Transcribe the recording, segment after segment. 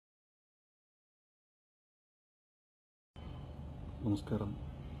നമസ്കാരം.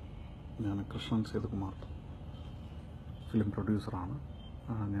 ഞാൻ കൃഷ്ണൻ സേതുകുമാർ, ഫിലിം പ്രൊഡ്യൂസറാണ്.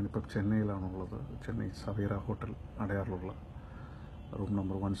 ഞാനിപ്പോൾ ചെന്നൈയിലാണുള്ളത്. Chennai Savera hotel അടയാറിലുള്ള room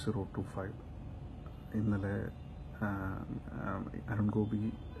number 1025. ഇന്നലെ അരുൺ ഗോപി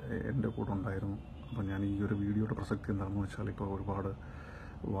എൻ്റെ കൂടെ ഉണ്ടായിരുന്നു. അപ്പോൾ ഞാൻ ഈ ഒരു വീഡിയോയുടെ പ്രസക്തി എന്താണെന്ന് വെച്ചാൽ, ഇപ്പോൾ ഒരുപാട്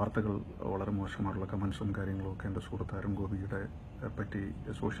വാർത്തകൾ, വളരെ മോശമായിട്ടുള്ള കമൻസും കാര്യങ്ങളും ഒക്കെ എൻ്റെ സുഹൃത്ത് അരുൺ ഗോപിയുടെ പറ്റി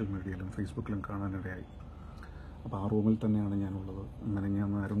സോഷ്യൽ മീഡിയയിലും ഫേസ്ബുക്കിലും കാണാനിടയായി. അപ്പോൾ ആ റൂമിൽ തന്നെയാണ് ഞാനുള്ളത്.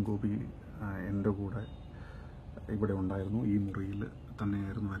 മെനഞ്ഞാന്ന് അരുൺ ഗോപി എൻ്റെ കൂടെ ഇവിടെ ഉണ്ടായിരുന്നു. ഈ മുറിയിൽ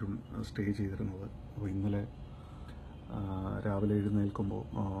തന്നെയായിരുന്നു അരുൺ സ്റ്റേ ചെയ്തിരുന്നത്. അപ്പോൾ ഇന്നലെ രാവിലെ എഴുന്നേൽക്കുമ്പോൾ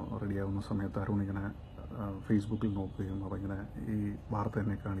റെഡിയാവുന്ന സമയത്ത് അരുൺ ഇങ്ങനെ ഫേസ്ബുക്കിൽ നോക്കുകയും അപ്പോൾ ഇങ്ങനെ ഈ വാർത്ത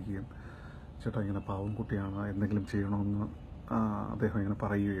എന്നെ കാണിക്കുകയും, ചേട്ടാ ഇങ്ങനെ പാവം കുട്ടിയാണ്, എന്തെങ്കിലും ചെയ്യണമെന്ന് അദ്ദേഹം ഇങ്ങനെ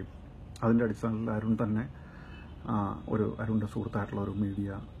പറയുകയും, അതിൻ്റെ അടിസ്ഥാനത്തിൽ അരുൺ തന്നെ അരുണിൻ്റെ സുഹൃത്തായിട്ടുള്ള ഒരു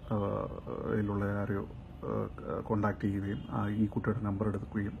മീഡിയയിലുള്ള ആരോ കോണ്ടാക്ട് ചെയ്യുകയും ഈ കുട്ടിയുടെ നമ്പർ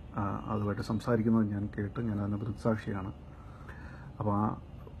എടുക്കുകയും അതുമായിട്ട് സംസാരിക്കുന്നത് ഞാൻ കേട്ട്, ഞാൻ അതിന് ദൃക്സാക്ഷിയാണ്. അപ്പോൾ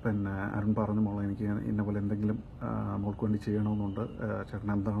പിന്നെ അരുൺ പറഞ്ഞു, മോളെ എനിക്ക് ഇന്നപോലെ എന്തെങ്കിലും മോൾക്ക് വേണ്ടി ചെയ്യണമെന്നുണ്ട്,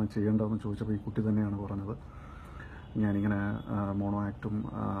 ചേട്ടൻ എന്താണ് ചെയ്യേണ്ടതെന്ന് ചോദിച്ചപ്പോൾ ഈ കുട്ടി തന്നെയാണ് പറഞ്ഞത്, ഞാനിങ്ങനെ മോണോ ആക്റ്റും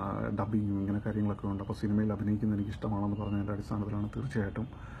ഡബിങ്ങും ഇങ്ങനെ കാര്യങ്ങളൊക്കെ ഉണ്ട്, അപ്പോൾ സിനിമയിൽ അഭിനയിക്കുന്നത് എനിക്ക് ഇഷ്ടമാണെന്ന് പറഞ്ഞതിൻ്റെ അടിസ്ഥാനത്തിലാണ് തീർച്ചയായിട്ടും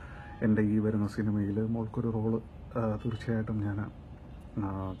എൻ്റെ ഈ വരുന്ന സിനിമയിൽ മോൾക്കൊരു റോള് തീർച്ചയായിട്ടും ഞാൻ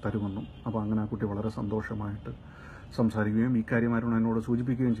തരുമെന്നും. അപ്പോൾ അങ്ങനെ ആ കുട്ടി വളരെ സന്തോഷമായിട്ട് സംസാരിക്കുകയും ഈ കാര്യം അരുൺ എന്നോട്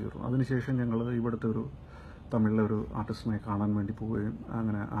സൂചിപ്പിക്കുകയും ചെയ്തു. അതിനുശേഷം ഞങ്ങൾ ഇവിടുത്തെ ഒരു തമിഴിലെ ഒരു ആർട്ടിസ്റ്റിനെ കാണാൻ വേണ്ടി പോവുകയും,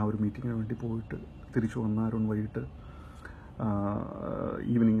 അങ്ങനെ ആ ഒരു മീറ്റിങ്ങിന് വേണ്ടി പോയിട്ട് തിരിച്ചു വന്ന അരുൺ വൈകിട്ട്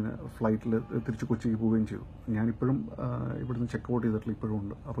ഈവനിങ്ങിന് ഫ്ലൈറ്റിൽ തിരിച്ച് കൊച്ചിക്ക് പോവുകയും ചെയ്തു. ഞാനിപ്പോഴും ഇവിടുന്ന് ചെക്ക് ഔട്ട് ചെയ്തിട്ടില്ല, ഇപ്പോഴും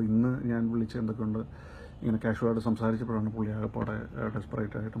ഉണ്ട്. അപ്പോൾ ഇന്ന് ഞാൻ വിളിച്ച് എന്തൊക്കെയുണ്ട് ഇങ്ങനെ കാഷ്വലായിട്ട് സംസാരിച്ചപ്പോഴാണ് പുള്ളി ആകെപ്പാടെ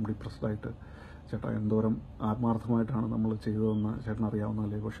ഡെസ്പറേറ്റായിട്ടും ഡിപ്രസ്ഡായിട്ട്, ചേട്ടാ എന്തോരം ആത്മാർത്ഥമായിട്ടാണ് നമ്മൾ ചെയ്തതെന്ന് ചേട്ടൻ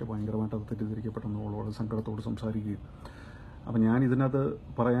അറിയാവുന്നതല്ലേ, പക്ഷേ ഭയങ്കരമായിട്ട് അത് തെറ്റിദ്ധരിക്കപ്പെട്ടെന്ന് വളരെ സങ്കടത്തോട് സംസാരിക്കുകയും. അപ്പം ഞാനിതിൻ്റെ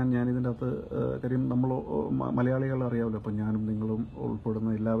അകത്ത് കാര്യം നമ്മൾ മലയാളികൾ അറിയാമല്ലോ, അപ്പം ഞാനും നിങ്ങളും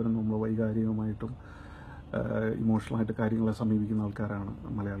ഉൾപ്പെടുന്ന എല്ലാവരും നമ്മൾ വൈകാരികമായിട്ടും ഇമോഷണലായിട്ട് കാര്യങ്ങളെ സമീപിക്കുന്ന ആൾക്കാരാണ്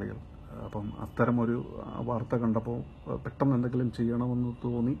മലയാളികൾ. അപ്പം അത്തരമൊരു വാർത്ത കണ്ടപ്പോൾ പെട്ടെന്ന് എന്തെങ്കിലും ചെയ്യണമെന്ന്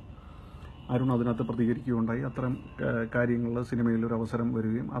തോന്നി അരുൺ അതിനകത്ത് പ്രതികരിക്കുകയുണ്ടായി. അത്തരം കാര്യങ്ങൾ സിനിമയിലൊരു അവസരം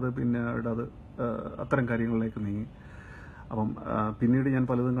വരികയും അത് പിന്നീട് അത്തരം കാര്യങ്ങളിലേക്ക് നീങ്ങി. അപ്പം പിന്നീട് ഞാൻ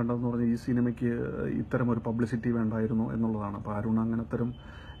പലതും കണ്ടതെന്ന് പറഞ്ഞാൽ, ഈ സിനിമയ്ക്ക് ഇത്തരം ഒരു പബ്ലിസിറ്റി വേണ്ടായിരുന്നു എന്നുള്ളതാണ്. അപ്പോൾ അരുൺ അങ്ങനത്തരം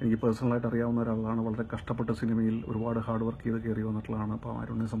എനിക്ക് പേഴ്സണലായിട്ട് അറിയാവുന്ന ഒരാളാണ്. വളരെ കഷ്ടപ്പെട്ട് സിനിമയിൽ ഒരുപാട് ഹാർഡ് വർക്ക് ചെയ്ത് കയറി വന്നിട്ടുള്ളതാണ്. അപ്പോൾ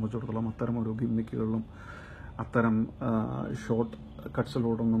അരുണിനെ സംബന്ധിച്ചിടത്തോളം അത്തരം ഒരു ഗിമ്മിക്കുകളിലും അത്തരം ഷോർട്ട്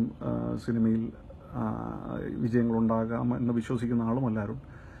കട്ട്സിലോടൊന്നും സിനിമയിൽ വിജയങ്ങളുണ്ടാകാം എന്ന് വിശ്വസിക്കുന്ന ആളുമല്ല അരുൺ.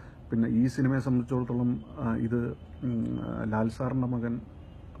 പിന്നെ ഈ സിനിമയെ സംബന്ധിച്ചിടത്തോളം ഇത് ലാൽ സാറിൻ്റെ മകൻ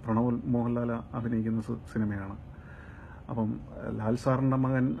പ്രണവ് മോഹൻലാൽ അഭിനയിക്കുന്ന സിനിമയാണ്. അപ്പം ലാൽ സാറിൻ്റെ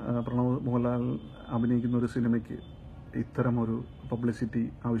മകൻ പ്രണവ് മോഹൻലാൽ അഭിനയിക്കുന്ന ഒരു സിനിമയ്ക്ക് ഇത്തരമൊരു പബ്ലിസിറ്റി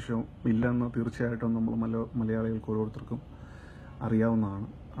ആവശ്യം ഇല്ലെന്ന് തീർച്ചയായിട്ടും നമ്മൾ മലയാളികൾക്ക് ഓരോരുത്തർക്കും അറിയാവുന്നതാണ്.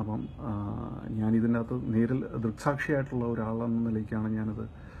 അപ്പം ഞാനിതിൻ്റെ അകത്ത് നേരിൽ ദൃക്സാക്ഷിയായിട്ടുള്ള ഒരാളെന്ന നിലയ്ക്കാണ് ഞാനത്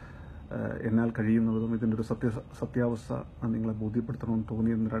എന്നാൽ കഴിയുന്നതും ഇതിൻ്റെ ഒരു സത്യാവസ്ഥ നിങ്ങളെ ബോധ്യപ്പെടുത്തണമെന്ന്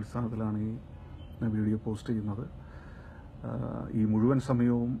തോന്നിയതിൻ്റെ അടിസ്ഥാനത്തിലാണ് ഈ വീഡിയോ പോസ്റ്റ് ചെയ്യുന്നത്. ഈ മുഴുവൻ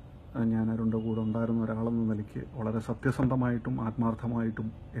സമയവും ഞാൻ അരുണിൻ്റെ കൂടെ ഉണ്ടായിരുന്ന ഒരാളെന്ന നിലയ്ക്ക് വളരെ സത്യസന്ധമായിട്ടും ആത്മാർത്ഥമായിട്ടും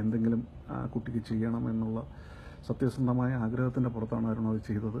എന്തെങ്കിലും കുട്ടിക്ക് ചെയ്യണമെന്നുള്ള സത്യസന്ധമായ ആഗ്രഹത്തിൻ്റെ പുറത്താണ് അരുൺ അത്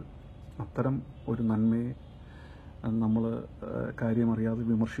ചെയ്തത്. അത്തരം ഒരു നന്മയെ നമ്മൾ കാര്യമറിയാതെ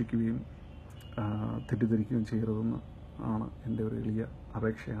വിമർശിക്കുകയും തെറ്റിദ്ധരിക്കുകയും ചെയ്യരുതെന്ന് ആണ് എൻ്റെ ഒരു എളിയ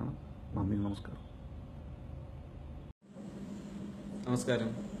അപേക്ഷയാണ്. നന്ദി, നമസ്കാരം.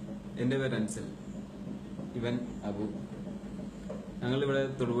 നമസ്കാരം, എൻ്റെ പേര് അൻസൽ, ഇവൻ അബു. ഞങ്ങളിവിടെ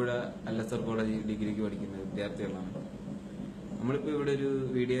തൊടുപുഴ അല്ലസർ കോളേജിൽ ഡിഗ്രിക്ക് പഠിക്കുന്ന വിദ്യാർത്ഥികളാണ്. നമ്മളിപ്പോൾ ഇവിടെ ഒരു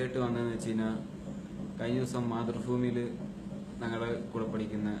വീഡിയോ ആയിട്ട് വന്നതെന്ന് വെച്ച് കഴിഞ്ഞാൽ, കഴിഞ്ഞ ദിവസം മാതൃഭൂമിയിൽ ഞങ്ങളുടെ കൂടെ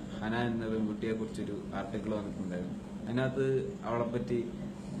പഠിക്കുന്ന ഹനാൻ എന്ന പെൺകുട്ടിയെ കുറിച്ചൊരു ആർട്ടിക്കിൾ വന്നിട്ടുണ്ടായിരുന്നു. അതിനകത്ത് അവളെപ്പറ്റി,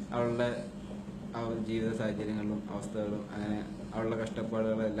 അവളുടെ ജീവിത സാഹചര്യങ്ങളും അവസ്ഥകളും അങ്ങനെ അവളുടെ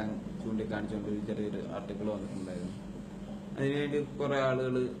കഷ്ടപ്പാടുകളെല്ലാം ചൂണ്ടിക്കാണിച്ചുകൊണ്ട് ചെറിയൊരു ആർട്ടിക്കിൾ വന്നിട്ടുണ്ടായിരുന്നു. അതിനുവേണ്ടി കുറെ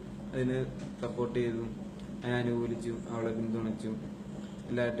ആളുകൾ അതിന് സപ്പോർട്ട് ചെയ്തും അതിനെ അനുകൂലിച്ചും അവളെ പിന്തുണച്ചും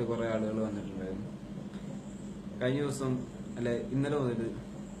എല്ലായിട്ട് കുറെ ആളുകൾ വന്നിട്ടുണ്ടായിരുന്നു. കഴിഞ്ഞ ദിവസം ഇന്നലെ മുതൽ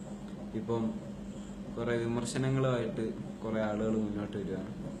ഇപ്പം കുറെ വിമർശനങ്ങളുമായിട്ട് കുറെ ആളുകൾ മുന്നോട്ട്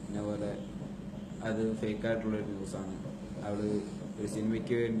വരികയാണ്. പിന്നെ പോലെ അത് ഫേക്കായിട്ടുള്ളൊരു ന്യൂസാണ്, അവള് ഒരു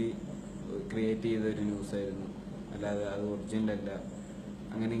സിനിമയ്ക്ക് വേണ്ടി ക്രിയേറ്റ് ചെയ്ത ഒരു ന്യൂസായിരുന്നു, അല്ലാതെ അത് ഒറിജിനൽ അല്ല,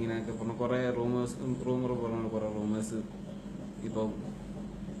 അങ്ങനെ ഇങ്ങനെയൊക്കെ പറഞ്ഞ കുറെ കുറെ റൂമേഴ്സ് ഇപ്പം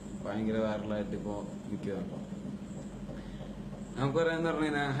ഭയങ്കര വൈറലായിട്ട് ഇപ്പോൾ നിൽക്കുകയാണ്. നമുക്ക് പറയാന്ന് പറഞ്ഞു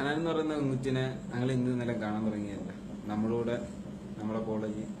കഴിഞ്ഞാൽ, ഹനാൻ എന്ന് പറയുന്ന കുഞ്ഞിനെ ഞങ്ങൾ ഇന്നലെ കാണാൻ തുടങ്ങിയതല്ല, നമ്മുടെ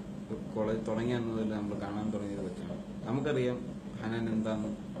കോളേജ് തുടങ്ങിയ മുതൽ നമ്മൾ കാണാൻ തുടങ്ങിയത് വെച്ചാണ്. നമുക്കറിയാം ഹനാൻ എന്താണ്,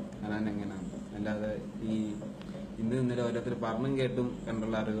 ഹനാൻ എങ്ങനെയാണ്. അല്ലാതെ ഈ ഇന്നലെ ഓരോരുത്തർ പറഞ്ഞും കേട്ടും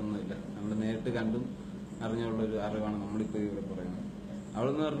കണ്ടുള്ള അറിവൊന്നുമില്ല. നമ്മൾ നേരിട്ട് കണ്ടും അറിഞ്ഞുള്ളൊരു അറിവാണ് നമ്മളിപ്പോൾ ഇവിടെ പറയുന്നത്.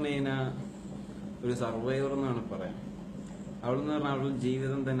 അവളെന്ന് പറഞ്ഞു കഴിഞ്ഞാൽ ഒരു സർവൈവർ എന്നാണ് പറയാം. അവളെന്ന് പറഞ്ഞാൽ അവളുടെ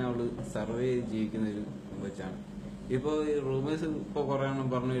ജീവിതം തന്നെ അവള് സർവേ ചെയ്ത് ജീവിക്കുന്ന ഒരു വെച്ചാണ്. ഇപ്പോൾ ഈ റൂമേഴ്സ് ഇപ്പോൾ കുറെ എണ്ണം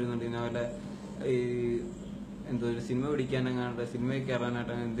പറഞ്ഞു വരുന്നുണ്ട്. ഇന്നലെ ഈ എന്തോ ഒരു സിനിമ പിടിക്കാനെങ്ങാണ്ട് സിനിമയിൽ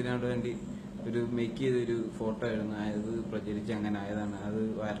കയറാനായിട്ട് എന്തിനാണ്ട് വേണ്ടി ഒരു മേക്ക് ചെയ്തൊരു ഫോട്ടോ ആയിരുന്നു. അത് പ്രചരിച്ച് അങ്ങനെ ആയതാണ്, അത്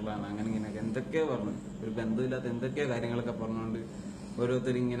വൈറലാണ്, അങ്ങനെ ഇങ്ങനെയൊക്കെ എന്തൊക്കെയോ പറഞ്ഞു. ഒരു ബന്ധമില്ലാത്ത എന്തൊക്കെയോ കാര്യങ്ങളൊക്കെ പറഞ്ഞുകൊണ്ട്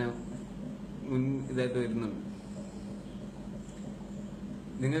ഓരോരുത്തരിങ്ങനെ ഇതായിട്ട് വരുന്നുണ്ട്.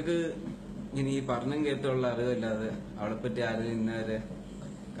 നിങ്ങൾക്ക് ഇനി ഈ പറഞ്ഞും കേട്ടുള്ള അറിവല്ലാതെ അവളെപ്പറ്റി ആരും ഇന്നവരെ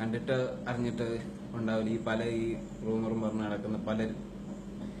കണ്ടിട്ട് അറിഞ്ഞിട്ട് ഉണ്ടാവില്ല. ഈ റൂമറും പറഞ്ഞ് നടക്കുന്ന പലരും.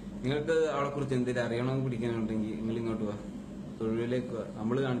 നിങ്ങൾക്ക് അവളെ കുറിച്ച് എന്തെങ്കിലും അറിയണമെന്ന് പിടിക്കാനുണ്ടെങ്കിൽ നിങ്ങൾ ഇങ്ങോട്ട് വാ, തൊഴിലേക്ക് വാ.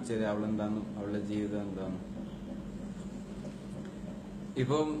 നമ്മൾ കാണിച്ചു തരാം അവളെന്താന്നും അവളുടെ ജീവിതം എന്താന്നും.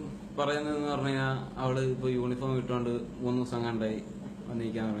 ഇപ്പം പറയുന്നതെന്ന് പറഞ്ഞു കഴിഞ്ഞാൽ അവള് ഇപ്പൊ യൂണിഫോം ഇട്ടുകൊണ്ട് 3 ദിവസം കണ്ടായി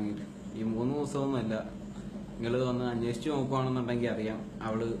വന്നിരിക്കാൻ തുടങ്ങിയിട്ട്. ഈ 3 ദിവസമൊന്നുമല്ല, നിങ്ങൾ വന്ന് അന്വേഷിച്ച് നോക്കുകയാണെന്നുണ്ടെങ്കിൽ അറിയാം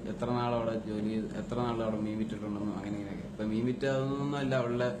അവള് എത്ര നാളവിടെ ജോലി ചെയ്ത്, എത്ര നാൾ അവിടെ മീൻ വിറ്റിട്ടുണ്ടെന്നും അങ്ങനെ ഇങ്ങനെയൊക്കെ. ഇപ്പൊ മീൻ വിറ്റ്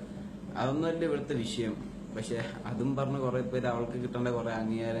അതൊന്നുമല്ല അതൊന്നുമല്ല ഇവിടുത്തെ വിഷയം. പക്ഷെ അതും പറഞ്ഞ് കുറെ പേര് അവൾക്ക് കിട്ടേണ്ട കുറെ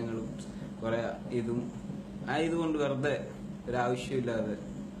അംഗീകാരങ്ങളും കുറെ ഇതുകൊണ്ട് വെറുതെ ഒരാവശ്യമില്ലാതെ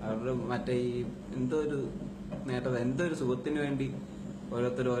അവരുടെ മറ്റേ ഈ എന്തോ ഒരു സുഖത്തിന് വേണ്ടി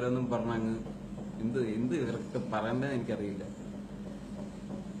ഓരോരുത്തർ ഓരോന്നും പറഞ്ഞങ്ങ് എന്ത് ഇവർക്ക് പറയേണ്ടതെന്ന് എനിക്കറിയില്ല.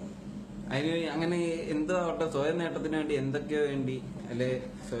 അതിന് അങ്ങനെ എന്തോ അവരുടെ സ്വയം നേട്ടത്തിന് വേണ്ടി എന്തൊക്കെയോ വേണ്ടി, അല്ലെ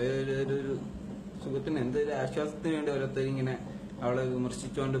സ്വയം ഒരു സുഖത്തിന് എന്തൊരു ആശ്വാസത്തിന് വേണ്ടി ഓരോരുത്തർ ഇങ്ങനെ അവളെ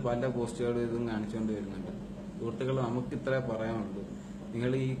വിമർശിച്ചുകൊണ്ട് പല പോസ്റ്റുകളും ഇതും കാണിച്ചുകൊണ്ട് വരുന്നുണ്ട്. സുഹൃത്തുക്കൾ, നമുക്ക് ഇത്രേ പറയാനുള്ളൂ.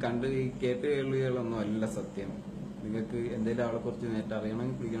 നിങ്ങൾ ഈ കേട്ട് കേൾവികളൊന്നും അല്ല സത്യം. നിങ്ങൾക്ക് എന്തെങ്കിലും അവളെ കുറിച്ച് നേരിട്ട്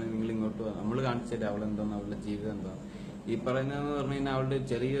അറിയണമെങ്കിൽ പിടിക്കണമെങ്കിൽ നിങ്ങൾ ഇങ്ങോട്ട് നമ്മൾ കാണിച്ചാൽ അവളെന്താന്ന്, അവളുടെ ജീവിതം എന്താണ്. ഈ പറയുന്നതെന്ന് പറഞ്ഞു കഴിഞ്ഞാൽ അവളുടെ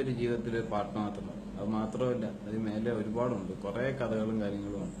ചെറിയൊരു ജീവിതത്തിലെ പാർട്ട് മാത്രം. അത് മാത്രമല്ല, അത് മേലെ ഒരുപാടുണ്ട്, കുറെ കഥകളും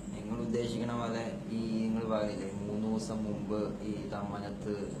കാര്യങ്ങളും ഉണ്ട്. നിങ്ങൾ ഉദ്ദേശിക്കണ പോലെ ഈ നിങ്ങൾ പറയില്ലേ 3 ദിവസം മുമ്പ് ഈ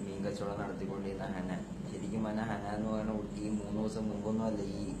തമ്മനത്ത് മീൻ കച്ചവടം നടത്തിക്കൊണ്ടിരുന്ന ഹനാൻ. ശരിക്കും പറഞ്ഞാൽ ഹനാൻ എന്ന് പറയുന്ന കുട്ടി 3 ദിവസം മുമ്പൊന്നും അല്ല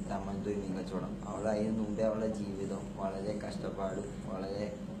ഈ തമ്മനത്ത് ഒരു മീൻ കച്ചവടം. അതിന് മുമ്പേ അവളുടെ ജീവിതം വളരെ കഷ്ടപ്പാടും വളരെ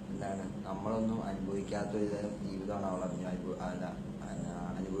നമ്മളൊന്നും അനുഭവിക്കാത്തൊരു തരം ജീവിതമാണ് അവൾ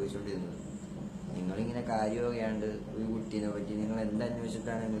അനുഭവിച്ചുകൊണ്ടിരുന്നത്. നിങ്ങളിങ്ങനെ കാര്യമൊക്കെയാണ്ട് ഒരു കുട്ടീനെ പറ്റി നിങ്ങൾ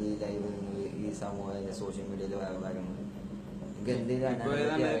എന്തന്വേഷിച്ചിട്ടാണ് നിങ്ങൾ ഈ ലൈവ് നിങ്ങൾ ഈ സമൂഹ സോഷ്യൽ മീഡിയയിൽ വയറാകുന്നത്?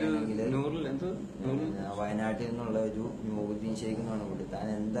 വയനാട്ടിൽ നിന്നുള്ള ഒരു ന്യൂദ്ദീൻ ഷെയ്ഖ് എന്നാണ് കൂടി. താൻ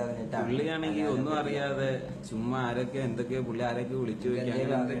എന്താ പുള്ളിയാണെങ്കിൽ ഒന്നും അറിയാതെ ചുമ്മാ ആരൊക്കെ പുള്ളി ആരൊക്കെ വിളിച്ചു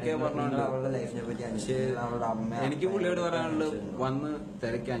എന്തൊക്കെയാ പറഞ്ഞോണ്ട് അവളുടെ ലൈഫിനെ പറ്റി അവളുടെ അമ്മ. എനിക്ക് പുള്ളിയോട് പറയാനുള്ളത് വന്ന്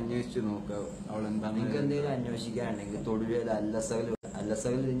തിരക്കി അന്വേഷിച്ച് നോക്കുക അവളെന്താ. നിങ്ങൾക്ക് എന്തെങ്കിലും അന്വേഷിക്കാനുണ്ടെങ്കിൽ തൊടുപുഴയിൽ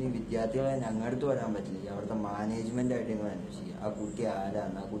അല്ലസവിൽ ഇനി വിദ്യാർത്ഥികളെ ഞങ്ങളടുത്ത് വരാൻ പറ്റില്ല. അവിടുത്തെ മാനേജ്മെന്റ് ആയിട്ട് നിങ്ങൾ അന്വേഷിക്കുക. ആ കുട്ടി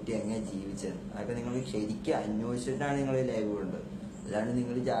ആരാണ്, ആ കുട്ടി എങ്ങനെ ജീവിച്ചത്, അതൊക്കെ നിങ്ങൾ ശരിക്കും അന്വേഷിച്ചിട്ടാണ് നിങ്ങൾ ലൈവ് ഇടുന്നത്. അല്ലാണ്ട്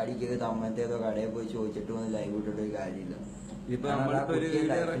നിങ്ങൾ ചാടിക്കത് തമ്മത്തേതോ കടയിൽ പോയി ചോദിച്ചിട്ട് വന്ന് ലൈവ് ഇട്ടിട്ട് ഒരു കാര്യമില്ല. ഇപ്പൊ നമ്മളിപ്പോ ഒരു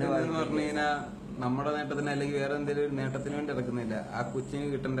വീഡിയോ ഇറക്കുന്നതെന്ന് പറഞ്ഞു കഴിഞ്ഞാൽ നമ്മുടെ നേട്ടത്തിന് അല്ലെങ്കിൽ വേറെ എന്തെങ്കിലും ഒരു നേട്ടത്തിന് വേണ്ടി ഇറക്കുന്നില്ല. ആ കൊച്ചിന്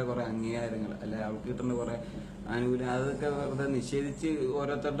കിട്ടേണ്ട കുറെ അംഗീകാരങ്ങൾ, അല്ലെ അവൾക്ക് കിട്ടേണ്ട കുറെ ആനുകൂല്യം, അതൊക്കെ വെറുതെ നിഷേധിച്ച്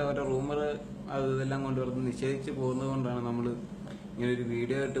ഓരോരുത്തരുടെ ഓരോ റൂമർ ഇതെല്ലാം കൊണ്ട് വെറുതെ നിഷേധിച്ച് പോകുന്നത് കൊണ്ടാണ് നമ്മൾ ഇങ്ങനെ ഒരു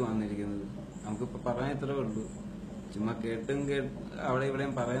വീഡിയോ ആയിട്ട് വന്നിരിക്കുന്നത്. നമുക്കിപ്പോ പറയാൻ ഇത്രേ ഉള്ളൂ. ചുമ്മാ അവിടെ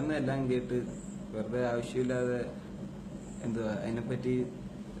ഇവിടെയും പറയുന്നതെല്ലാം കേട്ട് വെറുതെ ആവശ്യമില്ലാതെ അതിനെപ്പറ്റി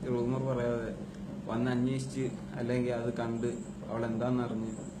റൂമർ പറയാതെ വന്ന് അന്വേഷിച്ച് അല്ലെങ്കിൽ അത് കണ്ട്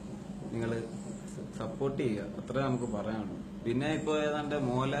അവളെന്താന്നറിഞ്ഞ് നിങ്ങൾ സപ്പോർട്ട് ചെയ്യുക. അത്രേ നമുക്ക് പറയാനുള്ളൂ. പിന്നെ ഇപ്പൊ ഏതാണ്ട്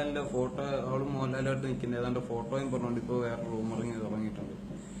മോഹൻലാലിന്റെ ഫോട്ടോ, അവളും മോഹൻലാലായിട്ട് നിൽക്കുന്ന ഏതാണ്ട് ഫോട്ടോയും പറഞ്ഞുകൊണ്ട് ഇപ്പൊ വേറെ റൂമറിങ് തുടങ്ങിയിട്ടുണ്ട്.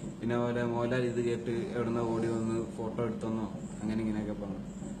 പിന്നെ പോലെ മോഹൻലാൽ ഇത് കേട്ട് എവിടുന്ന ഓടി വന്ന് ഫോട്ടോ എടുത്തെന്നോ അങ്ങനെ ഇങ്ങനെയൊക്കെ പറഞ്ഞു.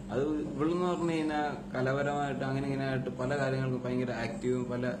 അത് ഇവളെന്ന് പറഞ്ഞു കഴിഞ്ഞാൽ കലാപരമായിട്ട് അങ്ങനെ ഇങ്ങനെയായിട്ട് പല കാര്യങ്ങൾക്കും ഭയങ്കര ആക്റ്റീവും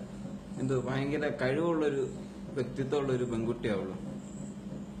ഭയങ്കര കഴിവുള്ളൊരു വ്യക്തിത്വമുള്ളൊരു പെൺകുട്ടിയാവുള്ളൂ.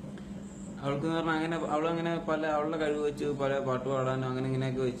 അവൾക്ക് പറഞ്ഞാൽ അവളങ്ങനെ അവളുടെ കഴിവ് വെച്ച് പല പാട്ട് പാടാനും അങ്ങനെ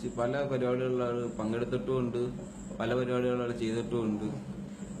ഇങ്ങനെയൊക്കെ വെച്ച് പല പരിപാടികളിൽ അവൾ പങ്കെടുത്തിട്ടുമുണ്ട്, പല പരിപാടികളിൽ അവൾ ചെയ്തിട്ടുമുണ്ട്.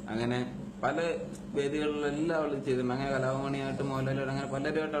 അങ്ങനെ പല വേദികളിലെല്ലാം അവൾ ചെയ്തിട്ടുണ്ട്. അങ്ങനെ കലാഭമണിയായിട്ട് മോഹൻലാലായിട്ട് അങ്ങനെ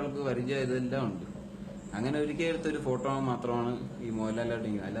പലരുമായിട്ട് അവൾക്ക് പരിചയം ഇതെല്ലാം ഉണ്ട്. അങ്ങനെ ഒരിക്കൽ എടുത്തൊരു ഫോട്ടോ മാത്രമാണ് ഈ മോഹൻലാലായിട്ട്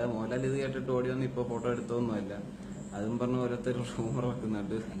ഇങ്ങനെ. അല്ലാതെ മോഹൻലാൽ ഇത് കേട്ടിട്ട് ഓടി വന്ന് ഇപ്പൊ ഫോട്ടോ എടുത്തൊന്നുമല്ല. അതും പറഞ്ഞ് ഓരോരുത്തർ റൂമർ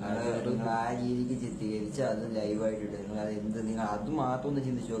വെക്കുന്നുണ്ട്. നിങ്ങൾ ആ രീതിക്ക് ചിത്രീകരിച്ച് അത് ലൈവായിട്ടിട്ട് നിങ്ങൾ അത് മാത്രം ഒന്ന്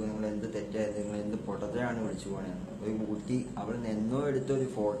ചിന്തിച്ചു നോക്കുക. നിങ്ങൾ എന്ത് തെറ്റായത്, നിങ്ങൾ എന്ത് പൊട്ടത്തിലാണ് വിളിച്ചു പോകണേന്ന്. ഒരു കുട്ടി അവൾ നിന്നോ എടുത്തൊരു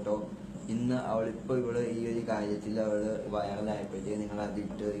ഫോട്ടോ ഇന്ന് അവളിപ്പോ ഈ ഒരു കാര്യത്തിൽ അവള് വൈറലായപ്പോഴത്തേക്ക് നിങ്ങൾ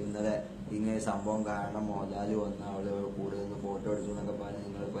അതിട്ട് ഇന്നലെ ഇങ്ങനെ സംഭവം കാരണം മോഹൻലാൽ വന്ന് അവള് കൂടെ നിന്ന് ഫോട്ടോ എടുത്തു എന്നൊക്കെ പറഞ്ഞ്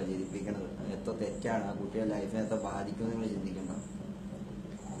നിങ്ങൾ പ്രചരിപ്പിക്കണത് എത്ര തെറ്റാണ്. ആ കുട്ടിയുടെ ലൈഫിനെ എത്ര ബാധിക്കുമെന്ന് നിങ്ങൾ ചിന്തിക്കണം.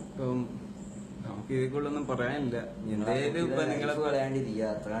 ഇപ്പം നമുക്ക് ഇതിക്കുള്ളൊന്നും പറയാനില്ല. എന്തായാലും ഇപ്പൊ നിങ്ങളെ പറയാണ്ടിരിക്കുക,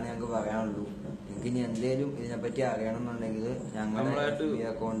 അത്രയാണ് ഞങ്ങൾക്ക് പറയാനുള്ളൂ. നിങ്ങൾക്ക് ഇനി എന്തേലും ഇതിനെപ്പറ്റി അറിയണമെന്നുണ്ടെങ്കിൽ ഞങ്ങളുടെ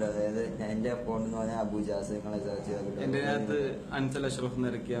അക്കൗണ്ട്, അതായത് എന്റെ അക്കൗണ്ട് എന്ന് പറഞ്ഞാൽ അബുജാസ്, നിങ്ങളെ സെർച്ച് ചെയ്തിട്ട് എന്റെ അകത്ത് അൻസൽ അഷ്റഫ്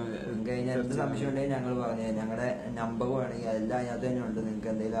നിരക്കിയാൽ കഴിഞ്ഞാൽ എന്ത് സംശയം ഉണ്ടെങ്കിൽ ഞങ്ങൾ പറഞ്ഞു ഞങ്ങളുടെ നമ്പർ വേണമെങ്കിൽ എല്ലാം അതിനകത്ത് തന്നെ ഉണ്ട്. നിങ്ങൾക്ക്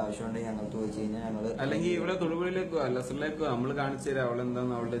എന്തെങ്കിലും ആവശ്യം ഉണ്ടെങ്കിൽ ഞങ്ങൾക്ക് ചോദിച്ചു കഴിഞ്ഞാൽ ഞങ്ങൾ, അല്ലെങ്കിൽ ഇവിടെ തൊടുപുഴയിലേക്കോ അല്ലസറിലേക്കോ നമ്മൾ കാണിച്ചു തരാം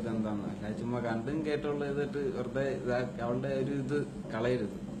അവളെന്താന്ന് അവളുടെ ഇതെന്താന്ന്. അല്ല ചുമ്മാ കണ്ടും കേട്ടുള്ള ഇതിട്ട് വെറുതെ അവളുടെ ഒരു ഇത്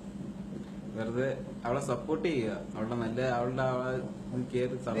കളയരുത്. വെറുതെ അവളെ സപ്പോർട്ട് ചെയ്യുക, അവളുടെ നല്ല അവളുടെ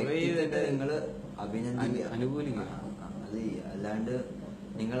സർവേ ചെയ്തിട്ട് നിങ്ങൾ അനുകൂലിക്കുക. അത് അല്ലാണ്ട്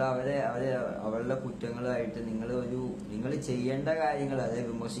നിങ്ങൾ അവളുടെ കുറ്റങ്ങളായിട്ട് നിങ്ങൾ ചെയ്യേണ്ട കാര്യങ്ങൾ, അതായത്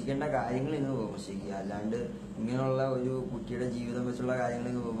വിമർശിക്കേണ്ട കാര്യങ്ങൾ നിങ്ങൾ വിമർശിക്കുക. അല്ലാണ്ട് ഇങ്ങനെയുള്ള ഒരു കുട്ടിയുടെ ജീവിതം വെച്ചുള്ള കാര്യങ്ങൾ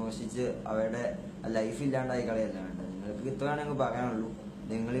നിങ്ങൾ വിമർശിച്ച് അവരുടെ ലൈഫ് ഇല്ലാണ്ടായി കളയല്ലാണ്ട്. നിങ്ങൾക്ക് ഇത്രയാണ് ഞങ്ങൾക്ക് പറയാനുള്ളൂ.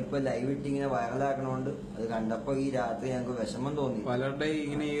 നിങ്ങളിപ്പോ ലൈവ് ഇട്ട് ഇങ്ങനെ വൈറലാക്കണോണ്ട് അത് കണ്ടപ്പോ ഈ രാത്രി ഞങ്ങൾക്ക് വിഷമം തോന്നി. പലരുടെ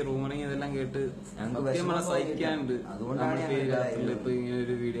ഇങ്ങനെ ഈ റൂമറിങ് ഇതെല്ലാം കേട്ട് ഞങ്ങൾക്ക് സഹിക്കാനുണ്ട്. അതുകൊണ്ടാണ് ഇപ്പൊ ഇങ്ങനെ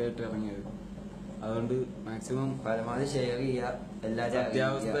ഒരു വീഡിയോ ആയിട്ട് ഇറങ്ങിയത്. അതുകൊണ്ട് മാക്സിമം പരമാവധി ഷെയർ ചെയ്യുക,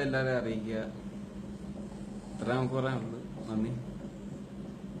 അത്യാവസ്ഥ എല്ലാവരും അറിയിക്കുക. ഇത്ര നമുക്ക് പറയാനുള്ളൂ. നന്ദി.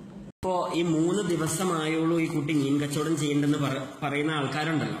 ഇപ്പോ ഈ 3 ദിവസമായുള്ളൂ ഈ കുട്ടി മീൻ കച്ചവടം ചെയ്യണ്ടെന്ന് പറയുന്ന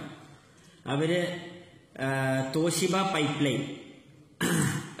ആൾക്കാരുണ്ടല്ലോ, അവര് തോഷിബ പൈപ്പ് ലൈൻ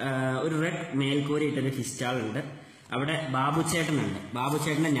ഒരു റെഡ് മേൽക്കൂരയിട്ടൊരു ഫിസ്റ്റാൾ ഉണ്ട്. അവിടെ ബാബുചേട്ടനുണ്ട്.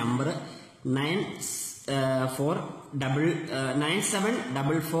 ബാബുചേട്ടന്റെ നമ്പർ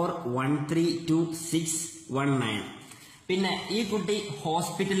 9744132619. പിന്നെ ഈ കുട്ടി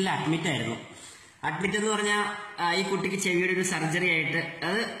ഹോസ്പിറ്റലിൽ അഡ്മിറ്റ് ആയിരുന്നു. അഡ്മിറ്റ് എന്ന് പറഞ്ഞാൽ ഈ കുട്ടിക്ക് ചെവിയുടെ ഒരു സർജറി ആയിട്ട്,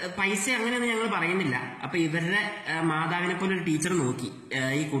 അത് പൈസ അങ്ങനെയൊന്നും ഞങ്ങൾ പറയുന്നില്ല. അപ്പൊ ഇവരുടെ മാതാവിനെ പോലെ ഒരു ടീച്ചർ നോക്കി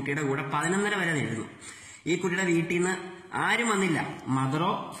ഈ കുട്ടിയുടെ കൂടെ 11:30 വരെ നിന്നു. ഈ കുട്ടിയുടെ വീട്ടിൽ നിന്ന് ആരും വന്നില്ല,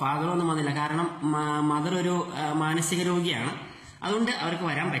 മദറോ ഫാദറോ ഒന്നും വന്നില്ല. കാരണം മദർ ഒരു മാനസിക രോഗിയാണ്, അതുകൊണ്ട് അവർക്ക്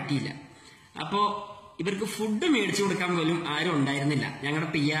വരാൻ പറ്റിയില്ല. അപ്പോ ഇവർക്ക് ഫുഡ് മേടിച്ചു കൊടുക്കാൻ പോലും ആരും ഉണ്ടായിരുന്നില്ല. ഞങ്ങളുടെ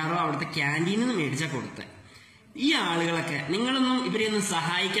PR അവിടുത്തെ ക്യാൻറ്റീനിൽ നിന്ന് മേടിച്ചാ കൊടുത്ത്. ഈ ആളുകളൊക്കെ നിങ്ങളൊന്നും ഇവരെയൊന്നും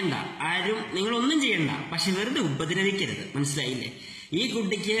സഹായിക്കണ്ട, ആരും നിങ്ങളൊന്നും ചെയ്യണ്ട, പക്ഷെ വെറുതെ ഉപദ്രവിക്കരുത്. മനസ്സിലായില്ലേ? ഈ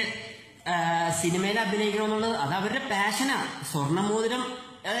കുട്ടിക്ക് സിനിമയിൽ അഭിനയിക്കണമെന്നുള്ളത് അത് അവരുടെ പാഷനാണ്. സ്വർണ്ണമോതിരം,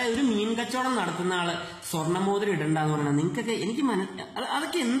 അതായത് ഒരു മീൻ കച്ചവടം നടത്തുന്ന ആള് സ്വർണ്ണമോതിരം ഇടണ്ടെന്ന് പറഞ്ഞാൽ നിങ്ങൾക്കൊക്കെ എനിക്ക്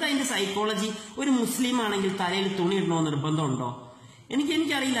അതൊക്കെ എന്താ അതിന്റെ സൈക്കോളജി? ഒരു മുസ്ലിം ആണെങ്കിൽ തലയിൽ തുണി ഇടണമെന്ന് നിർബന്ധമുണ്ടോ?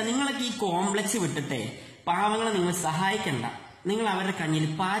 എനിക്കറിയില്ല. നിങ്ങളൊക്കെ ഈ കോംപ്ലക്സ് വിട്ടിട്ടേ പാവങ്ങളെ നിങ്ങൾ സഹായിക്കണ്ട, നിങ്ങൾ അവരുടെ കണ്ണിൽ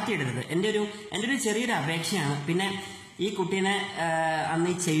പാറ്റിയിടരുത്. എൻ്റെ ഒരു ചെറിയൊരു അപേക്ഷയാണ്. പിന്നെ ഈ കുട്ടീനെ അന്ന്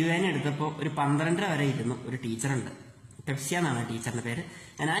ഈ ചെയ്യുവാൻ എടുത്തപ്പോൾ ഒരു 12:30 വരെ ഇരുന്നു ഒരു ടീച്ചറുണ്ട്, പെപ്സിയ എന്നാണ് ടീച്ചറിന്റെ പേര്.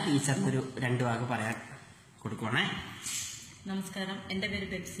 ഞാൻ ആ ടീച്ചറിനൊരു 2 വാക്ക് പറയാൻ കൊടുക്കുവാണേ. നമസ്കാരം, എൻ്റെ പേര്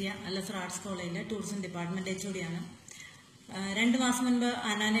പെപ്സിയ, അല്ലസർ ആർട്സ് കോളേജിലെ ടൂറിസം ഡിപ്പാർട്ട്മെന്റ് HOD ആണ്. 2 മാസം മുൻപ്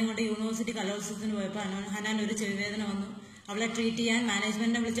ഹനാനെയും കൊണ്ട് യൂണിവേഴ്സിറ്റി കലോത്സവത്തിന് പോയപ്പോൾ ഹനാൻ ഒരു ചെവിവേദന വന്നു. അവളെ ട്രീറ്റ് ചെയ്യാൻ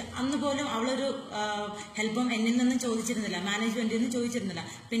മാനേജ്മെന്റിനെ വിളിച്ച്, അന്ന് പോലും അവളൊരു ഹെൽപ്പും എന്നിൽ നിന്നും ചോദിച്ചിരുന്നില്ല, മാനേജ്മെന്റിൽ നിന്ന് ചോദിച്ചിരുന്നില്ല.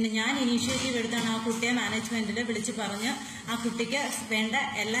 പിന്നെ ഞാൻ ഇനീഷ്യേറ്റീവ് എടുത്താണ് ആ കുട്ടിയെ മാനേജ്മെന്റിൽ വിളിച്ച് പറഞ്ഞ് ആ കുട്ടിക്ക് വേണ്ട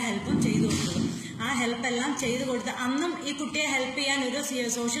എല്ലാ ഹെൽപ്പും ചെയ്തു കൊടുത്തത്. ആ ഹെൽപ്പെല്ലാം ചെയ്തു കൊടുത്ത് അന്നും ഈ കുട്ടിയെ ഹെൽപ്പ് ചെയ്യാൻ ഒരു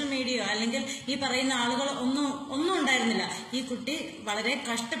സോഷ്യൽ മീഡിയയോ അല്ലെങ്കിൽ ഈ പറയുന്ന ആളുകൾ ഒന്നും ഉണ്ടായിരുന്നില്ല. ഈ കുട്ടി വളരെ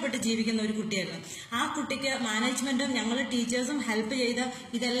കഷ്ടപ്പെട്ട് ജീവിക്കുന്ന ഒരു കുട്ടിയായിരുന്നു. ആ കുട്ടിക്ക് മാനേജ്മെന്റും ഞങ്ങൾ ടീച്ചേഴ്സും ഹെൽപ്പ് ചെയ്ത്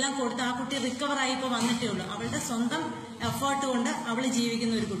ഇതെല്ലാം കൊടുത്ത് ആ കുട്ടി റിക്കവറായി ഇപ്പോൾ വന്നിട്ടേ ഉള്ളൂ. അവളുടെ സ്വന്തം എഫേർട്ട് കൊണ്ട് അവൾ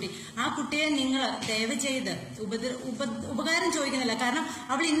ജീവിക്കുന്ന ഒരു കുട്ടി. ആ കുട്ടിയെ നിങ്ങൾ ദയവ് ചെയ്ത് ഉപകാരം ചോദിക്കുന്നില്ല, കാരണം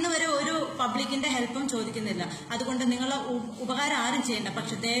അവൾ ഇന്ന് വരെ ഒരു പബ്ലിക്കിന്റെ ഹെൽപ്പും ചോദിക്കുന്നില്ല. അതുകൊണ്ട് നിങ്ങൾ ഉപകാരം ആരും ചെയ്യണ്ട,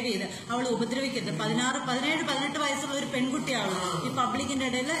 പക്ഷെ ദയവ് ചെയ്ത് അവൾ ഉപദ്രവിക്കരുത്. 17-18 വയസ്സുള്ള ഒരു പെൺകുട്ടിയാണ് ഈ പബ്ലിക്കിന്റെ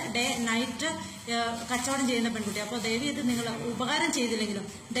ഇടയിൽ ഡേ നൈറ്റ് കച്ചവടം ചെയ്യുന്ന പെൺകുട്ടി. അപ്പോൾ ദയവ് ചെയ്ത് നിങ്ങൾ ഉപകാരം ചെയ്തില്ലെങ്കിലും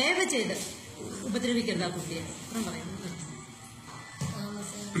ദയവ് ചെയ്ത് ഉപദ്രവിക്കരുത് ആ കുട്ടിയെ. അത്രയും പറയുന്നത്.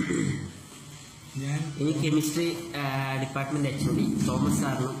 ഇനി കെമിസ്ട്രി ഡിപ്പാർട്ട്മെന്റ് HOD തോമസ്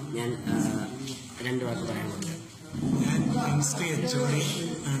സാറിനും ഞാൻ 2 വാക്ക് പറയാനുണ്ട്. ഞാൻ കെമിസ്ട്രി HOD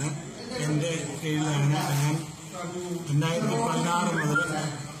ആണ്. എൻ്റെ കീഴിലാണ് ഞാൻ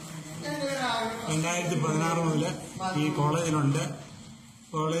 2016 മുതൽ ഈ കോളേജിലുണ്ട്.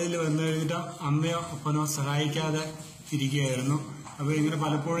 കോളേജിൽ വന്നു കഴിഞ്ഞിട്ട് അമ്മയോ അപ്പനോ സഹായിക്കാതെ ഇരിക്കുകയായിരുന്നു. അപ്പോൾ ഇങ്ങനെ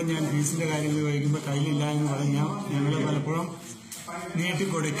പലപ്പോഴും ഞാൻ ഫീസിന്റെ കാര്യങ്ങൾ ചോദിക്കുമ്പോൾ കയ്യിലില്ല എന്ന് പറഞ്ഞാൽ ഞങ്ങൾ പലപ്പോഴും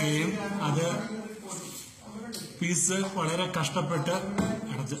നീട്ടിക്കൊടുക്കുകയും അത് ഫീസ് വളരെ കഷ്ടപ്പെട്ട്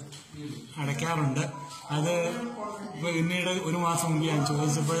അടയ്ക്കാറുണ്ട്. അത് പിന്നീട് 1 മാസം മുമ്പ് ഞാൻ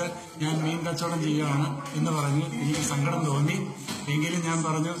ചോദിച്ചപ്പോൾ ഞാൻ മീൻ കച്ചവടം ചെയ്യുകയാണ് എന്ന് പറഞ്ഞു. എനിക്ക് സങ്കടം തോന്നി. എങ്കിലും ഞാൻ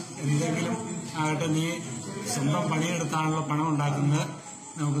പറഞ്ഞു, എന്തെങ്കിലും ആകട്ടെ, നീ സ്വന്തം പണിയെടുത്താണല്ലോ പണം ഉണ്ടാക്കുന്നത്,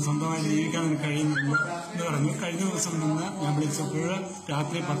 നമുക്ക് സ്വന്തമായിട്ട് ജീവിക്കാൻ കഴിയുന്നില്ല എന്ന് പറഞ്ഞു. കഴിഞ്ഞ ദിവസം നിന്ന് ഞാൻ വിളിച്ചപ്പോൾ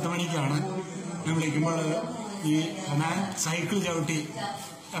രാത്രി 10 മണിക്കാണ്. ഞാൻ വിളിക്കുമ്പോൾ ഈ ഹനാൻ സൈക്കിൾ ചവിട്ടി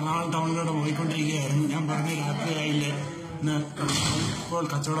എറണാകുളം ടൗണിലൂടെ പോയിക്കൊണ്ടിരിക്കുകയായിരുന്നു. ഞാൻ പറഞ്ഞു, രാത്രിയായില്ലേ, ഇപ്പോൾ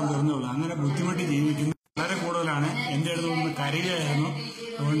കച്ചവടം തീർന്നുള്ളൂ. അങ്ങനെ ബുദ്ധിമുട്ടി ജീവിക്കുന്ന വളരെ കൂടുതലാണ്. എൻ്റെ അടുത്ത് ഒന്ന് കരയുകയായിരുന്നു.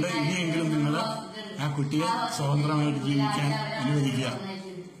 അതുകൊണ്ട് ഇനിയെങ്കിലും നിങ്ങൾ ആ കുട്ടിയെ സ്വതന്ത്രമായിട്ട് ജീവിക്കാൻ അനുവദിക്കുക.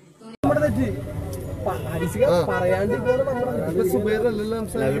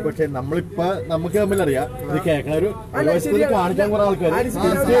 പക്ഷെ നമ്മളിപ്പോ നമുക്ക് തമ്മിലറിയാം ഇത് കേൾക്കണ ഒരു കാണിക്കാൻ കുറെ ആൾക്കാർ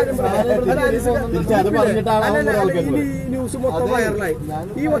അത് പറഞ്ഞിട്ടാണ് ആൾക്കാർ ന്യൂസ് മൊത്തം വൈറലായി.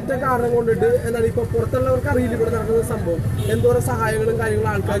 ഈ ഒറ്റ കാരണം കൊണ്ടിട്ട് എന്താണ് ഇപ്പൊ പുറത്തുള്ളവർക്ക് അറിയില്ല ഇവിടെ നടക്കുന്ന സംഭവം. എന്തോരം സഹായങ്ങളും കാര്യങ്ങളും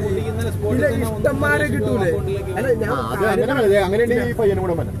ആൾക്കാർ ഇഷ്ടന്മാരെ കിട്ടൂലേ? അല്ല ഞാൻ അങ്ങനെയുണ്ടെങ്കിൽ ഈ പയ്യനും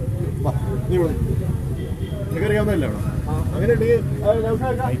കൂടെ മതി നിനക്കറിയാവുന്നല്ലേ അവിടെ അങ്ങനെ ഉണ്ടെങ്കിൽ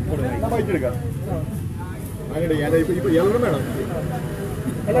ബൈക്കെടുക്കാം. അങ്ങനെ ഇപ്പൊ ഇയാളും വേണം.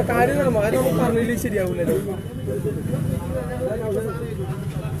 അല്ല കാര്യങ്ങളും അതൊന്നും പറഞ്ഞില്ലേ ശരിയാവൂലല്ലോ.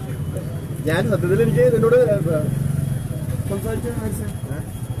 ഞാൻ സത്യത്തിൽ എനിക്ക് എന്നോട്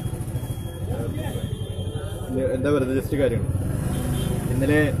എന്താ പറയുക ജസ്റ്റ് കാര്യമാണ്.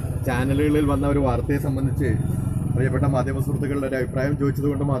 ഇന്നലെ ചാനലുകളിൽ വന്ന ഒരു വാർത്തയെ സംബന്ധിച്ച് പ്രിയപ്പെട്ട മാധ്യമ സുഹൃത്തുക്കളുടെ ഒരു അഭിപ്രായം ചോദിച്ചത്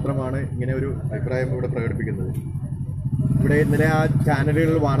കൊണ്ട് മാത്രമാണ് ഇങ്ങനെ ഒരു അഭിപ്രായം ഇവിടെ പ്രകടിപ്പിക്കുന്നത്. ഇവിടെ ഇന്നലെ ആ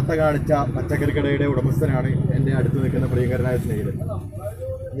ചാനലുകളിൽ വാർത്ത കാണിച്ച പച്ചക്കറി കടയുടെ ഉടമസ്ഥനാണ് എൻ്റെ അടുത്ത് നിൽക്കുന്ന പ്രിയങ്കരനായ സ്നേഹിതൻ.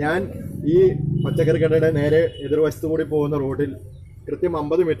 ഞാൻ ഈ പച്ചക്കറി കടയുടെ നേരെ എതിർവശത്തു കൂടി പോകുന്ന റോഡിൽ കൃത്യം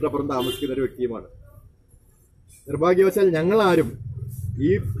 50 മീറ്റർ അപ്പുറം താമസിക്കുന്ന ഒരു വ്യക്തിയുമാണ്. നിർഭാഗ്യവശാൽ ഞങ്ങളാരും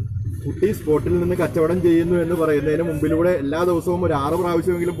ഈ കുട്ടി സ്പോട്ടിൽ നിന്ന് കച്ചവടം ചെയ്യുന്നു എന്ന് പറയുന്നതിന് മുമ്പിലൂടെ എല്ലാ ദിവസവും ഒരു 6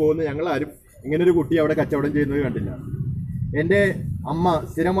 പ്രാവശ്യമെങ്കിലും പോകുന്ന ഞങ്ങളാരും ഇങ്ങനൊരു കുട്ടി അവിടെ കച്ചവടം ചെയ്യുന്നത് കണ്ടില്ല. എൻ്റെ അമ്മ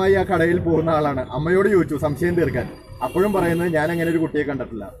സ്ഥിരമായി ആ കടയിൽ പോകുന്ന ആളാണ്. അമ്മയോട് ചോദിച്ചു സംശയം തീർക്കാൻ. അപ്പോഴും പറയുന്നത് ഞാൻ അങ്ങനെ ഒരു കുട്ടിയെ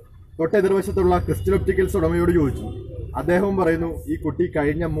കണ്ടിട്ടില്ല. തൊട്ടെതിർവശത്തുള്ള ക്രിസ്റ്റൽ ഒപ്റ്റിക്കൽസ് ഉടമയോട് ചോദിച്ചു. അദ്ദേഹവും പറയുന്നു ഈ കുട്ടി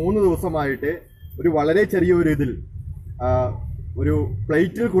കഴിഞ്ഞ 3 ദിവസമായിട്ട് ഒരു വളരെ ചെറിയൊരു ഇതിൽ ഒരു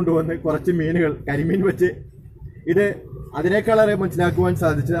പ്ലേറ്റിൽ കൊണ്ടുവന്ന് കുറച്ച് മീനുകൾ കരിമീൻ വെച്ച് ഇത് അതിനേക്കാളേറെ മനസ്സിലാക്കുവാൻ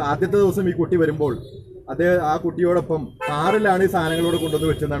സാധിച്ചത് ആദ്യത്തെ ദിവസം ഈ കുട്ടി വരുമ്പോൾ ആ കുട്ടിയോടൊപ്പം കാറിലാണ് ഈ സാധനങ്ങളോട് കൊണ്ടുവന്ന്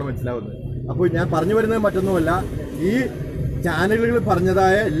വെച്ചെന്നാണ് മനസ്സിലാവുന്നത്. അപ്പോൾ ഞാൻ പറഞ്ഞു വരുന്നത് മറ്റൊന്നുമല്ല, ഈ ചാനലുകൾ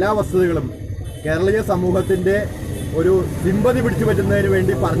പറഞ്ഞതായ എല്ലാ വസ്തുതകളും കേരളീയ സമൂഹത്തിൻ്റെ ഒരു സിമ്പതി പിടിച്ചു പറ്റുന്നതിന്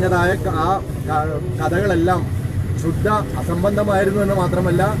വേണ്ടി പറഞ്ഞതായ ആ കഥകളെല്ലാം ശുദ്ധ അസംബന്ധമായിരുന്നു എന്ന്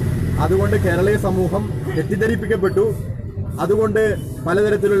മാത്രമല്ല, അതുകൊണ്ട് കേരളീയ സമൂഹം തെറ്റിദ്ധരിപ്പിക്കപ്പെട്ടു. അതുകൊണ്ട്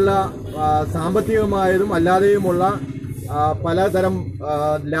പലതരത്തിലുള്ള സാമ്പത്തികമായതും അല്ലാതെയുമുള്ള പലതരം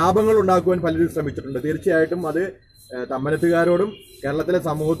ലാഭങ്ങൾ ഉണ്ടാക്കുവാൻ പലരും ശ്രമിച്ചിട്ടുണ്ട്. തീർച്ചയായിട്ടും അത് തമ്മനത്തുകാരോടും കേരളത്തിലെ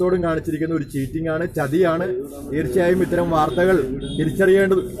സമൂഹത്തോടും കാണിച്ചിരിക്കുന്ന ഒരു ചീറ്റിംഗ് ആണ്, ചതിയാണ്. തീർച്ചയായും ഇത്തരം വാർത്തകൾ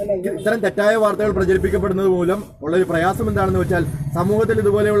തിരിച്ചറിയേണ്ടത്, ഇത്തരം തെറ്റായ വാർത്തകൾ പ്രചരിപ്പിക്കപ്പെടുന്നത് മൂലം ഉള്ളൊരു പ്രയാസം എന്താണെന്ന് വെച്ചാൽ സമൂഹത്തിൽ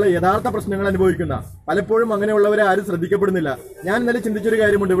ഇതുപോലെയുള്ള യഥാർത്ഥ പ്രശ്നങ്ങൾ അനുഭവിക്കുന്ന പലപ്പോഴും അങ്ങനെയുള്ളവരെ ആരും ശ്രദ്ധിക്കപ്പെടുന്നില്ല. ഞാൻ ഇന്നലെ ചിന്തിച്ചൊരു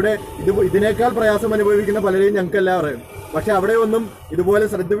കാര്യമുണ്ട്. ഇവിടെ ഇതിനേക്കാൾ പ്രയാസം അനുഭവിക്കുന്ന പലരെയും ഞങ്ങൾക്കെല്ലാം അറിയാം. പക്ഷെ അവിടെ ഒന്നും ഇതുപോലെ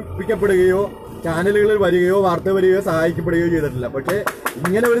ശ്രദ്ധിപ്പിക്കപ്പെടുകയോ ചാനലുകളിൽ വരികയോ വാർത്ത വരികയോ സഹായിക്കപ്പെടുകയോ ചെയ്തിട്ടില്ല. പക്ഷേ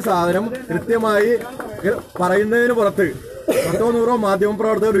ഇങ്ങനെ ഒരു സാധനം കൃത്യമായി പറയുന്നതിന് പുറത്ത് 100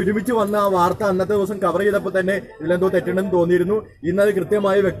 മാധ്യമപ്രവർത്തകർ ഒരുമിച്ച് വന്ന ആ വാർത്ത അന്നത്തെ ദിവസം കവർ ചെയ്തപ്പോൾ തന്നെ ഇതിലെന്തോ തെറ്റുണ്ടെന്ന് തോന്നിയിരുന്നു. ഇന്നത്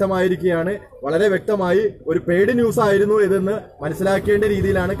കൃത്യമായി വ്യക്തമായിരിക്കുകയാണ്. വളരെ വ്യക്തമായി ഒരു പെയ്ഡ് ന്യൂസ് ആയിരുന്നു ഇതെന്ന് മനസ്സിലാക്കേണ്ട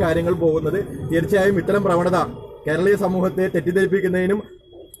രീതിയിലാണ് കാര്യങ്ങൾ പോകുന്നത്. തീർച്ചയായും ഇത്തരം പ്രവണത കേരളീയ സമൂഹത്തെ തെറ്റിദ്ധരിപ്പിക്കുന്നതിനും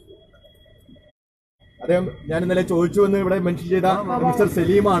അദ്ദേഹം ഞാൻ ഇന്നലെ ചോദിച്ചുവെന്ന് ഇവിടെ മെൻഷൻ ചെയ്ത മിസ്റ്റർ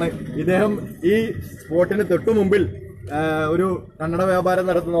സലീമാണ്. ഇദ്ദേഹം ഈ സ്പോട്ടിന് തൊട്ടു മുമ്പിൽ ഒരു കണ്ണട വ്യാപാരം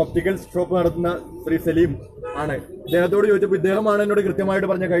നടത്തുന്ന ഒപ്റ്റിക്കൽ ഷോപ്പ് നടത്തുന്ന ശ്രീ സലീം ആണ്. ഇദ്ദേഹത്തോട് ചോദിച്ചപ്പോൾ ഇദ്ദേഹമാണ് എന്നോട് കൃത്യമായിട്ട്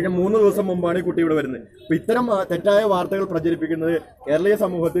പറഞ്ഞ കഴിഞ്ഞ 3 ദിവസം മുമ്പാണ് ഈ കുട്ടി ഇവിടെ വരുന്നത്. അപ്പോൾ ഇത്തരം തെറ്റായ വാർത്തകൾ പ്രചരിപ്പിക്കുന്നത് കേരളീയ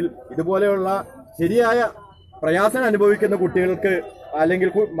സമൂഹത്തിൽ ഇതുപോലെയുള്ള ശരിയായ പ്രയാസം അനുഭവിക്കുന്ന കുട്ടികൾക്ക് അല്ലെങ്കിൽ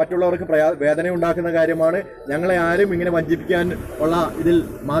മറ്റുള്ളവർക്ക് വേദന ഉണ്ടാക്കുന്ന കാര്യമാണ്. ഞങ്ങളെ ആരും ഇങ്ങനെ വഞ്ചിപ്പിക്കാൻ ഉള്ള ഇതിൽ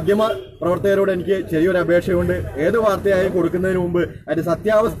മാധ്യമ പ്രവർത്തകരോട് എനിക്ക് ചെറിയൊരു അപേക്ഷയുണ്ട്. ഏത് വാർത്തയായും കൊടുക്കുന്നതിന് മുമ്പ് അതിന്റെ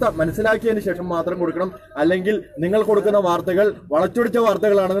സത്യാവസ്ഥ മനസ്സിലാക്കിയതിന് ശേഷം മാത്രം കൊടുക്കണം. അല്ലെങ്കിൽ നിങ്ങൾ കൊടുക്കുന്ന വാർത്തകൾ വളച്ചൊടിച്ച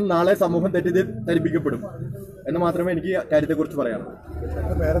വാർത്തകളാണെന്ന് നാളെ സമൂഹം തെറ്റിദ്ധരിപ്പിക്കപ്പെടും എന്ന് മാത്രമേ എനിക്ക് കാര്യത്തെക്കുറിച്ച് പറയാനുള്ളൂ.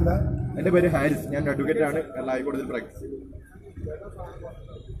 എൻ്റെ പേര് ഹാരിസ്. ഞാൻ അഡ്വക്കേറ്റ് ആണ്. കേരള ഹൈക്കോടതിയിൽ പ്രാക്ടീസ് ചെയ്യുന്നത്.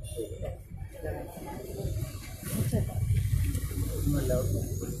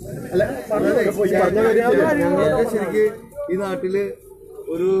 ശരിക്ക് ഈ നാട്ടില്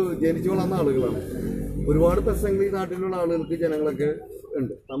ഒരു ജനിച്ചു വളർന്ന ആളുകളാണ്. ഒരുപാട് പ്രശ്നങ്ങൾ ഈ നാട്ടിലുള്ള ആളുകൾക്ക് ജനങ്ങളൊക്കെ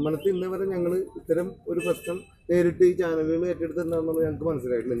ഉണ്ട്. തമ്മനത്ത് ഇന്ന് വരെ ഞങ്ങൾ ഇത്തരം ഒരു പ്രശ്നം നേരിട്ട് ഈ ചാനലുകൾ ഏറ്റെടുത്തിട്ടുണ്ടെന്നുള്ളത് ഞങ്ങൾക്ക്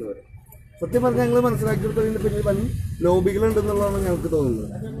മനസ്സിലായിട്ടില്ല ഇന്ന് വരെ. സത്യം പറഞ്ഞാൽ ഞങ്ങൾ മനസ്സിലാക്കിയെടുത്തതിന് പിന്നെ വൻ ലോബികളുണ്ടെന്നുള്ളതാണ് ഞങ്ങൾക്ക് തോന്നുന്നത്.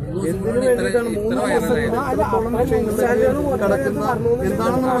 എന്തിനു വേണ്ടിയിട്ടാണ് 3 മാസത്തോളം കിടക്കുന്ന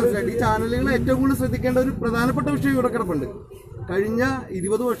എന്താണെന്ന് മനസ്സിലായിട്ട് ഈ ചാനലുകൾ ഏറ്റവും കൂടുതൽ ശ്രദ്ധിക്കേണ്ട ഒരു പ്രധാനപ്പെട്ട വിഷയം ഇവിടെ കിടപ്പുണ്ട്. കഴിഞ്ഞ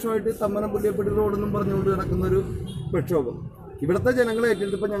 20 വർഷമായിട്ട് തമ്മനം പുല്ലിയപ്പെട്ടി റോഡെന്നും പറഞ്ഞുകൊണ്ട് കിടക്കുന്ന ഒരു പ്രക്ഷോഭം ഇവിടുത്തെ ജനങ്ങളെ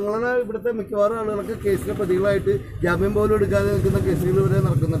ഏറ്റെടുത്തപ്പോൾ ഞങ്ങളെ ഇവിടുത്തെ മിക്കവാറും ആളുകളൊക്കെ കേസിലെ പ്രതികളായിട്ട് ജാമ്യം പോലും എടുക്കാതെ നിൽക്കുന്ന കേസുകൾ വരെ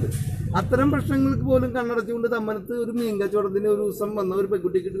നടക്കുന്നുണ്ട്. അത്തരം പ്രശ്നങ്ങൾക്ക് പോലും കണ്ണടച്ചുകൊണ്ട് തമ്മനത്ത് ഒരു മീൻ കച്ചവടത്തിന് ഒരു ദിവസം വന്ന ഒരു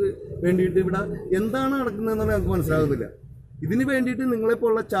പെൺകുട്ടിക്ക് വേണ്ടിയിട്ട് ഇവിടെ എന്താണ് നടക്കുന്നതെന്ന് ഞങ്ങൾക്ക് മനസ്സിലാകുന്നില്ല. ഇതിന് വേണ്ടിയിട്ട്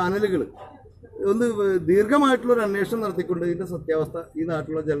നിങ്ങളെപ്പോലുള്ള ചാനലുകൾ ഒന്ന് ദീർഘമായിട്ടുള്ളൊരു അന്വേഷണം നടത്തിക്കൊണ്ട് ഇതിൻ്റെ സത്യാവസ്ഥ ഈ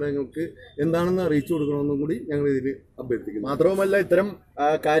നാട്ടിലുള്ള ജനങ്ങൾക്ക് എന്താണെന്ന് അറിയിച്ചു കൊടുക്കണമെന്നും കൂടി ഞങ്ങൾ ഇതിൽ അഭ്യർത്ഥിക്കുന്നു. മാത്രവുമല്ല, ഇത്തരം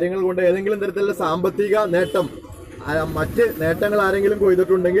കാര്യങ്ങൾ കൊണ്ട് ഏതെങ്കിലും തരത്തിലുള്ള സാമ്പത്തിക നേട്ടം, മറ്റ് നേട്ടങ്ങൾ ആരെങ്കിലും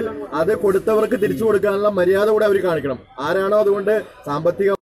കൊയ്തിട്ടുണ്ടെങ്കിൽ അത് കൊടുത്തവർക്ക് തിരിച്ചു കൊടുക്കാനുള്ള മര്യാദ കൂടെ അവർ കാണിക്കണം. ആരാണോ അതുകൊണ്ട്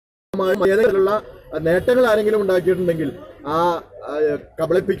സാമ്പത്തികമായ നേട്ടങ്ങൾ ആരെങ്കിലും ഉണ്ടാക്കിയിട്ടുണ്ടെങ്കിൽ ആ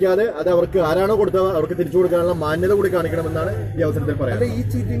കബളിപ്പിക്കാതെ അത് അവർക്ക് ആരാണോ കൊടുത്തത് അവർക്ക് തിരിച്ചു കൊടുക്കാനുള്ള മാന്യത കൂടി കാണിക്കണമെന്നാണ് ഈ അവസരത്തിൽ പറയുന്നത്. ഈ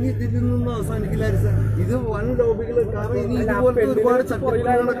ചീറ്റിംഗ് ഇതിൽ നിന്നും അവസാനിക്കില്ല സാർ. ഇത് വൻ ലോബികൾ, കാരണം ഇനി ഇതുപോലത്തെ ഒരുപാട്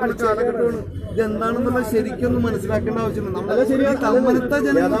ചട്ടക്കൂടുകളുടെ കാലഘട്ടമാണ്. ഇതെന്താണെന്നുള്ള ശരിക്കൊന്നും മനസ്സിലാക്കേണ്ട ആവശ്യമില്ല. നമ്മുടെ തമ്മനത്തെ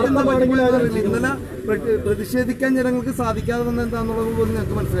ജനങ്ങൾക്ക് ഇന്നലെ പ്രതിഷേധിക്കാൻ ജനങ്ങൾക്ക് സാധിക്കാതെ വന്ന എന്താണെന്നുള്ളത് പോലും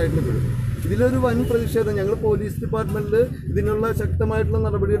ഞങ്ങൾക്ക് മനസ്സിലായിട്ടുണ്ട്. ഇതിലൊരു വൻ പ്രതിഷേധം ഞങ്ങൾ പോലീസ് ഡിപ്പാർട്ട്മെന്റിൽ ഇതിനുള്ള ശക്തമായിട്ടുള്ള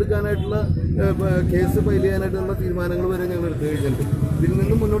നടപടിയെടുക്കാനായിട്ടുള്ള കേസ് ഫയൽ ചെയ്യാനായിട്ടുള്ള തീരുമാനങ്ങൾ വരെ ഞങ്ങൾ എടുത്തു കഴിഞ്ഞിട്ടുണ്ട്. ഇതിൽ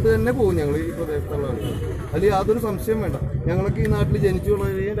നിന്ന് മുന്നോട്ട് തന്നെ പോകും ഞങ്ങൾ ഈ പ്രദേശത്തുള്ള ആളുകൾ. അതിൽ യാതൊരു സംശയം വേണ്ട. ഞങ്ങളൊക്കെ ഈ നാട്ടിൽ ജനിച്ചു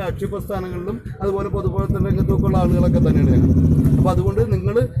വളരുകയും രാഷ്ട്രീയ പ്രസ്ഥാനങ്ങളിലും അതുപോലെ പൊതുപ്രവർത്തന രംഗത്തൊക്കെ ഉള്ള ആളുകളൊക്കെ തന്നെയാണ് ഞങ്ങൾ. അപ്പോൾ അതുകൊണ്ട്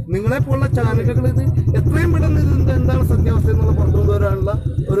നിങ്ങളെപ്പോലുള്ള ചാനലുകൾ ഇത് എത്രയും പെട്ടെന്ന് ഇത് എന്താണ് സത്യാവസ്ഥ എന്നുള്ള പുറത്തു കൊണ്ടുവരാനുള്ള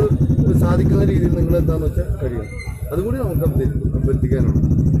ഒരു സാധിക്കുന്ന രീതിയിൽ നിങ്ങൾ എന്താണെന്ന് വെച്ചാൽ കഴിയും. അതുകൂടി നമുക്ക് അഭ്യർത്ഥിക്കാനുള്ളൂ.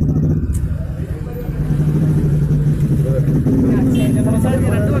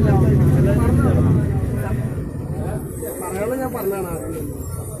 പറയാനുള്ള ഞാൻ പറഞ്ഞാണ്.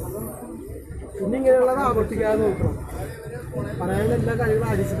 പിന്നെ ഇങ്ങനെയുള്ളത് ആവർത്തിക്കാതെ നോക്കണം. പറയാനുള്ള എല്ലാ കാര്യങ്ങളും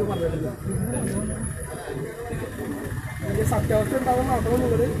അടിച്ചിട്ട് പറഞ്ഞിട്ടില്ല. ഇതിന്റെ സത്യാവസ്ഥ ഉണ്ടാകുന്ന മാത്രം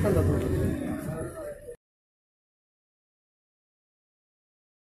നിങ്ങൾ കണ്ടെത്തണം.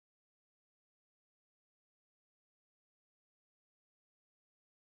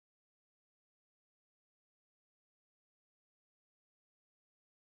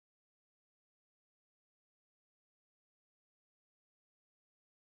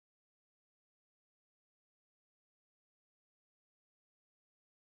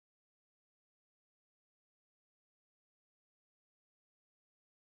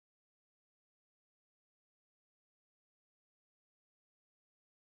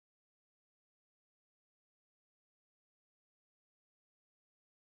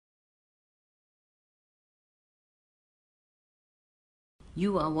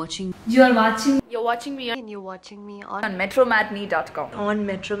 You're watching me on metromatinee.com. on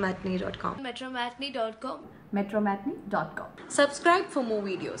metromatinee.com. metromatinee.com. Subscribe for more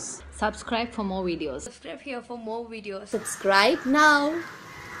videos. Subscribe for more videos. Subscribe here for more videos. Subscribe now.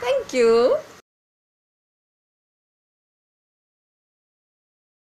 Thank you.